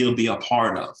that he'll be a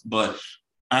part of. But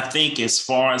I think as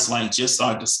far as like just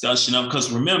our discussion of,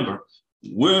 because remember,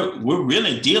 we're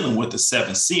really dealing with the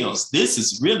seven seals. This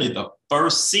is really the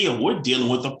first seal. We're dealing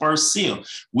with the first seal.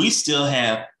 We still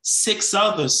have 6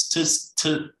 others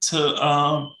to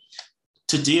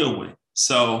deal with.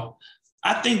 So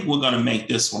I think we're going to make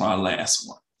this one our last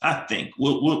one. I think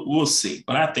we'll see,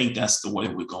 but I think that's the way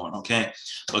we're going. Okay.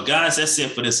 But guys, that's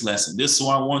it for this lesson. This is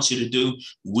what I want you to do.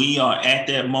 We are at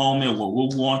that moment where we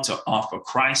want to offer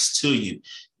Christ to you.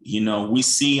 We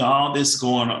see all this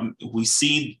going on. We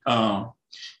see how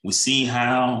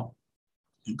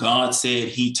God said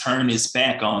he turned his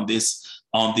back on this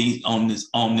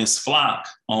flock,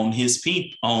 on his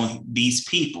people, on these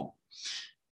people.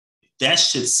 That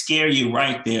should scare you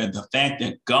right there. The fact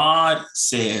that God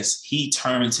says he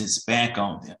turns his back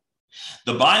on them.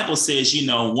 The Bible says,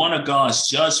 one of God's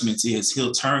judgments is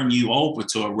he'll turn you over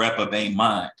to a reprobate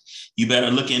mind. You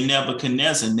better look at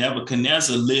Nebuchadnezzar.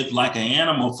 Nebuchadnezzar lived like an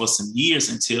animal for some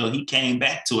years until he came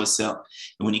back to himself.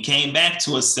 And when he came back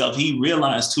to himself, he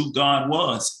realized who God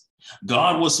was.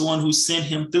 God was the one who sent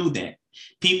him through that.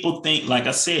 People think, like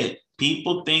I said,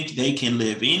 people think they can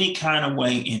live any kind of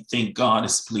way and think God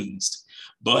is pleased.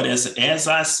 But as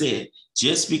I said,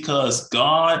 just because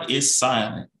God is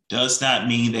silent does not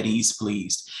mean that he's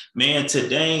pleased. Man,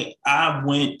 today I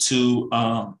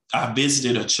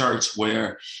visited a church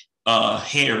where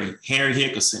Harry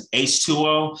Hickerson,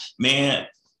 H2O, man,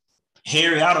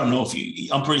 Harry, I don't know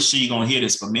I'm pretty sure you're going to hear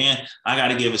this, but man, I got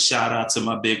to give a shout out to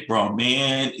my big bro,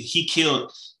 man. He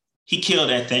killed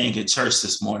that thing at church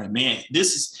this morning, man.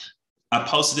 I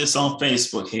posted this on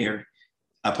Facebook, Harry.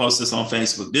 I posted this on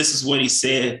Facebook. This is what he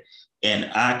said.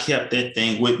 And I kept that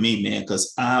thing with me, man,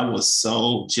 because I was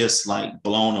so just like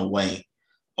blown away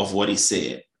of what he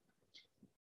said.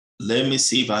 Let me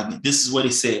see this is what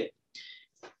he said.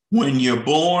 When you're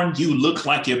born, you look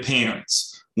like your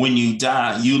parents. When you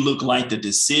die, you look like the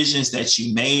decisions that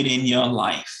you made in your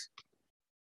life.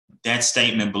 That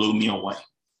statement blew me away.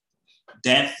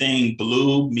 That thing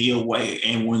blew me away.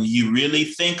 And when you really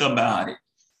think about it,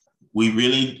 when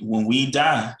we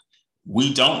die,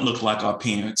 we don't look like our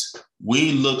parents.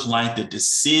 We look like the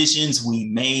decisions we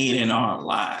made in our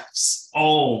lives.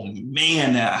 Oh,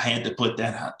 man, I had to put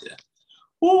that out there.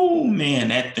 Oh, man,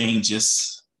 that thing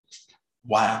just,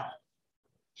 wow.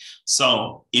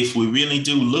 So if we really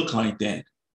do look like that,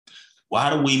 why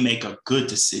do we make a good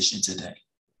decision today?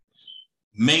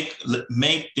 make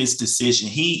this decision.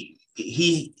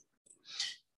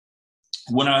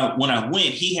 When I went,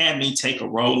 he had me take a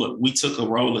roll. We took a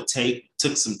roll of tape,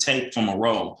 took some tape from a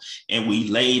roll, and we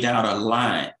laid out a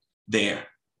line there.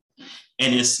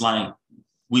 And it's like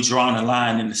we drawing a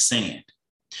line in the sand.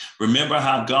 Remember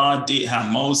how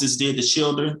Moses did the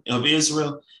children of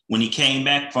Israel when he came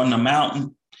back from the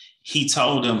mountain? He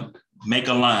told them, make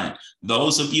a line.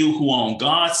 Those of you who are on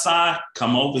God's side,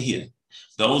 come over here.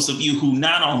 Those of you who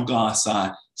not on God's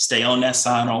side, stay on that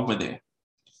side over there.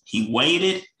 He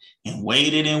waited and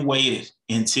waited and waited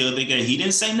until he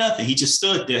didn't say nothing. He just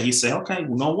stood there. He said, okay,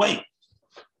 we're going to wait.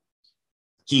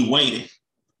 He waited.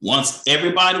 Once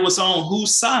everybody was on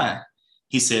whose side,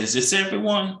 he said, is this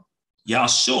everyone? Y'all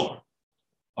sure?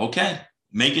 Okay,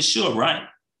 making sure, right?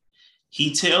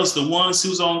 He tells the ones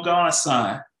who's on God's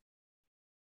side,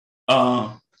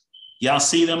 y'all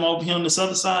see them over here on this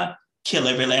other side? Kill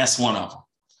every last one of them.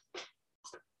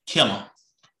 Kill them.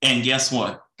 And guess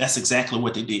what? That's exactly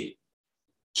what they did.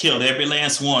 Killed every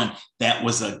last one that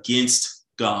was against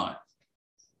God.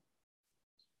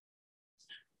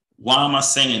 Why am I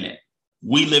saying that?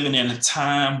 We living in a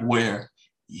time where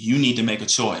you need to make a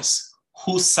choice.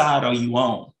 Whose side are you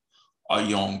on? Are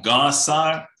you on God's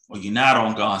side or you're not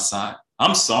on God's side?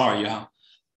 I'm sorry, y'all.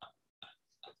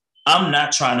 I'm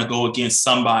not trying to go against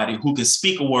somebody who can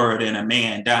speak a word and a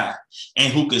man die,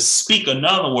 and who could speak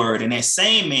another word and that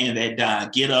same man that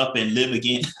died get up and live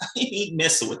again. I ain't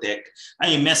messing with that. I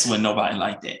ain't messing with nobody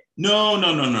like that.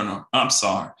 No. I'm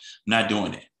sorry. I'm not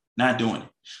doing it. Not doing it.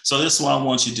 So this is what I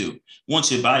want you to do. I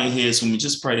want you to bow your heads when we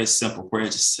just pray this simple prayer.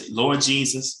 Just say, Lord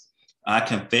Jesus, I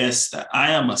confess that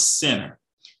I am a sinner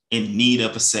in need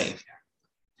of a Savior.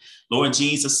 Lord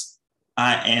Jesus,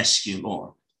 I ask you,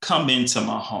 Lord, come into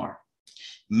my heart.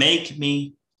 Make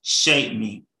me, shape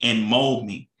me, and mold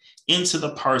me into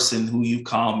the person who you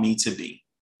called me to be.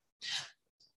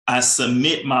 I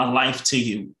submit my life to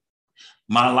you.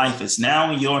 My life is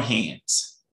now in your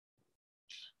hands.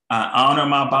 I honor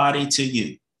my body to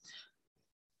you.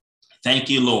 Thank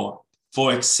you, Lord,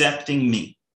 for accepting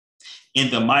me. In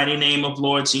the mighty name of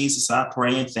Lord Jesus, I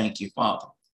pray and thank you, Father.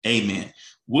 Amen.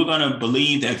 We're going to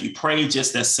believe that if you pray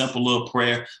just that simple little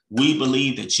prayer, we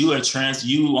believe that you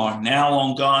are now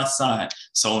on God's side.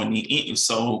 So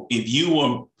if you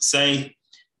were, say,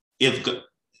 if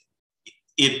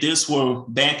this were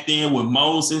back then with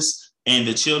Moses and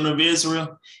the children of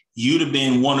Israel, you'd have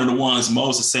been one of the ones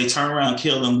Moses say, turn around,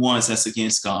 kill them ones that's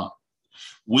against God.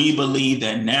 We believe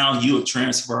that now you have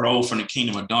transferred over from the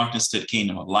kingdom of darkness to the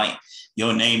kingdom of light.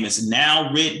 Your name is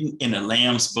now written in the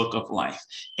Lamb's book of life.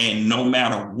 And no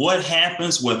matter what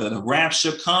happens, whether the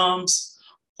rapture comes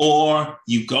or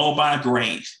you go by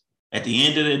grave, at the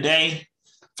end of the day,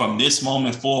 from this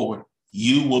moment forward,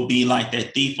 you will be like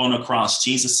that thief on the cross.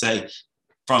 Jesus said,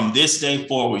 from this day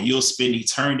forward, you'll spend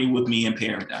eternity with me in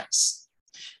paradise.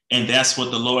 And that's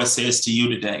what the Lord says to you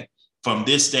today. From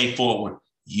this day forward,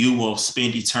 you will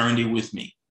spend eternity with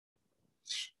me.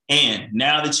 And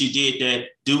now that you did that,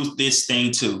 do this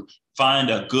thing too. Find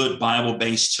a good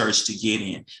Bible-based church to get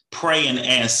in. Pray and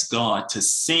ask God to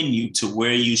send you to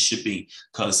where you should be.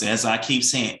 Because as I keep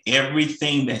saying,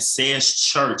 everything that says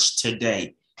church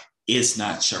today is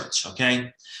not church,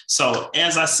 okay? So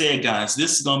as I said, guys,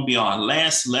 this is going to be our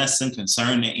last lesson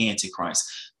concerning the Antichrist.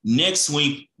 Next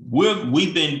week,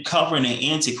 we've been covering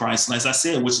the Antichrist, as I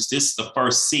said, which is this is the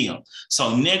first seal.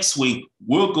 So next week,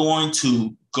 we're going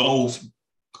to go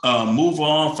move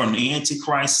on from the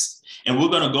Antichrist, and we're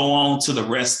going to go on to the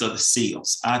rest of the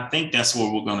seals. I think that's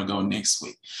where we're going to go next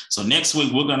week. So next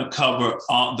week, we're going to cover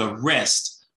all the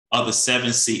rest of the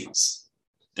 7 seals.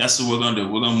 That's what we're going to do.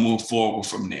 We're going to move forward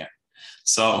from there.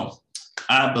 So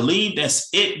I believe that's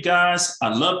it, guys.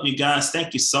 I love you guys.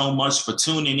 Thank you so much for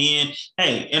tuning in.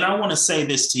 Hey, and I want to say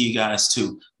this to you guys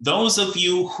too. Those of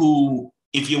you who,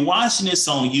 if you're watching this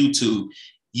on YouTube,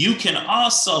 you can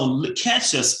also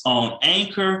catch us on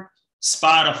Anchor,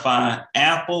 Spotify,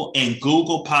 Apple, and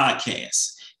Google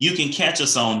Podcasts. You can catch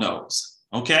us on those.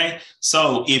 Okay.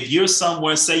 So if you're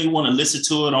somewhere, say you want to listen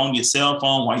to it on your cell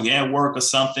phone while you're at work or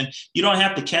something, you don't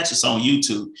have to catch us on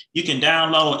YouTube. You can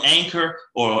download Anchor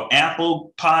or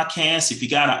Apple Podcasts. If you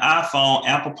got an iPhone,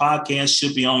 Apple Podcasts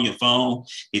should be on your phone.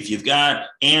 If you've got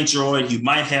Android, you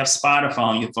might have Spotify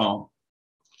on your phone.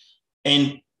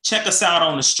 And check us out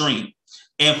on the stream.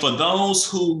 And for those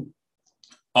who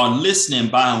are listening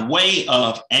by way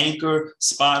of Anchor,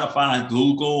 Spotify,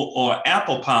 Google, or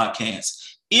Apple Podcasts,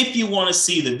 if you want to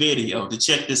see the video to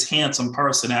check this handsome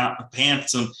person out,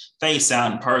 handsome face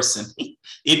out in person,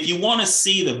 if you want to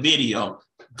see the video,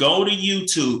 go to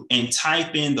YouTube and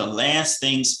type in the Last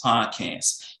Things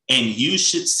Podcast. and you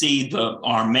should see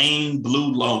our main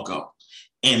blue logo.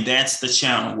 And that's the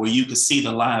channel where you can see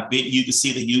the live video. You can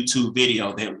see the YouTube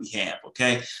video that we have.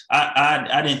 Okay.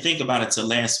 I didn't think about it till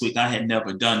last week. I had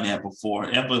never done that before,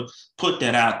 ever put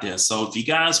that out there. So if you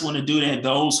guys want to do that,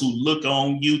 those who look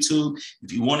on YouTube,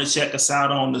 if you want to check us out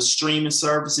on the streaming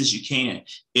services, you can.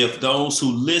 If those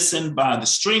who listen by the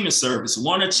streaming service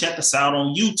want to check us out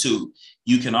on YouTube,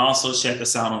 you can also check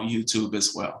us out on YouTube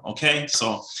as well. Okay.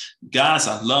 So guys,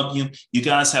 I love you. You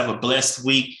guys have a blessed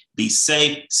week. Be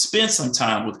safe. Spend some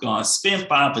time with God. Spend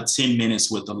 5 or 10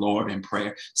 minutes with the Lord in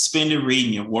prayer. Spend it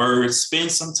reading your word.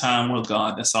 Spend some time with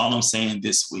God. That's all I'm saying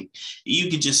this week. You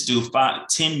can just do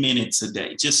 10 minutes a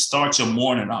day. Just start your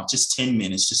morning off. Just 10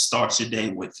 minutes. Just start your day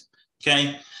with Him.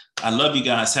 Okay. I love you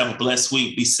guys. Have a blessed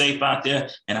week. Be safe out there.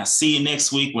 And I'll see you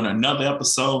next week with another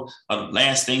episode of the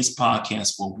Last Things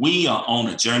Podcast, where we are on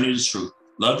a journey to truth.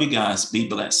 Love you guys. Be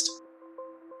blessed.